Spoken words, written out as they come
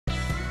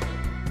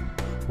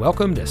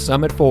Welcome to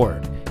Summit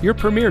Ford, your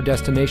premier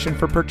destination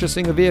for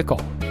purchasing a vehicle.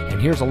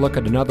 And here's a look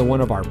at another one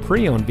of our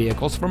pre-owned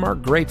vehicles from our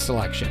great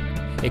selection.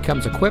 It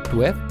comes equipped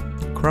with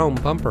chrome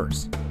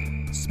bumpers,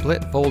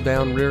 split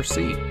fold-down rear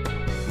seat,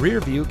 rear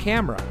view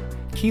camera,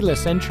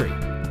 keyless entry,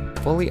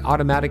 fully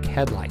automatic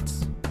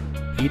headlights,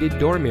 heated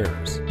door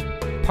mirrors,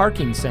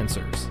 parking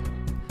sensors,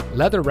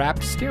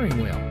 leather-wrapped steering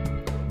wheel,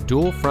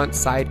 dual front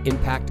side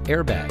impact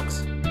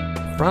airbags,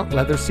 front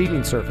leather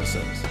seating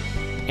surfaces,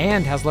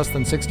 and has less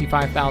than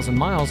 65,000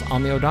 miles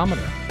on the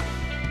odometer.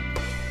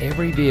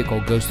 Every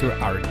vehicle goes through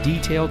our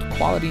detailed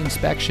quality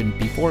inspection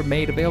before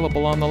made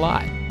available on the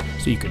lot,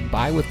 so you can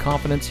buy with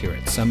confidence here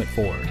at Summit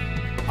Ford.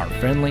 Our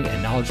friendly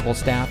and knowledgeable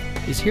staff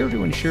is here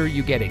to ensure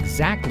you get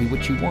exactly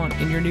what you want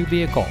in your new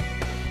vehicle.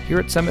 Here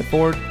at Summit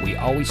Ford, we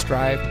always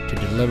strive to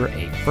deliver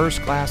a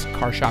first-class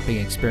car shopping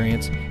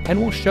experience,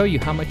 and we'll show you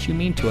how much you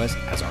mean to us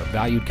as our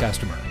valued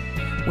customer.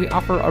 We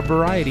offer a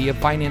variety of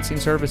financing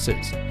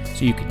services,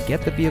 so you can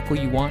get the vehicle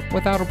you want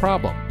without a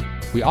problem.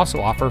 We also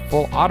offer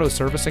full auto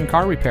service and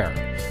car repair,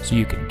 so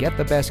you can get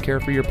the best care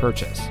for your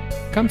purchase.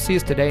 Come see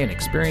us today and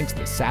experience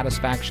the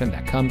satisfaction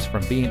that comes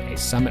from being a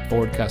Summit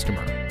Ford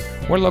customer.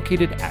 We're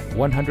located at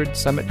 100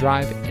 Summit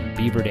Drive in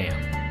Beaver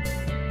Dam.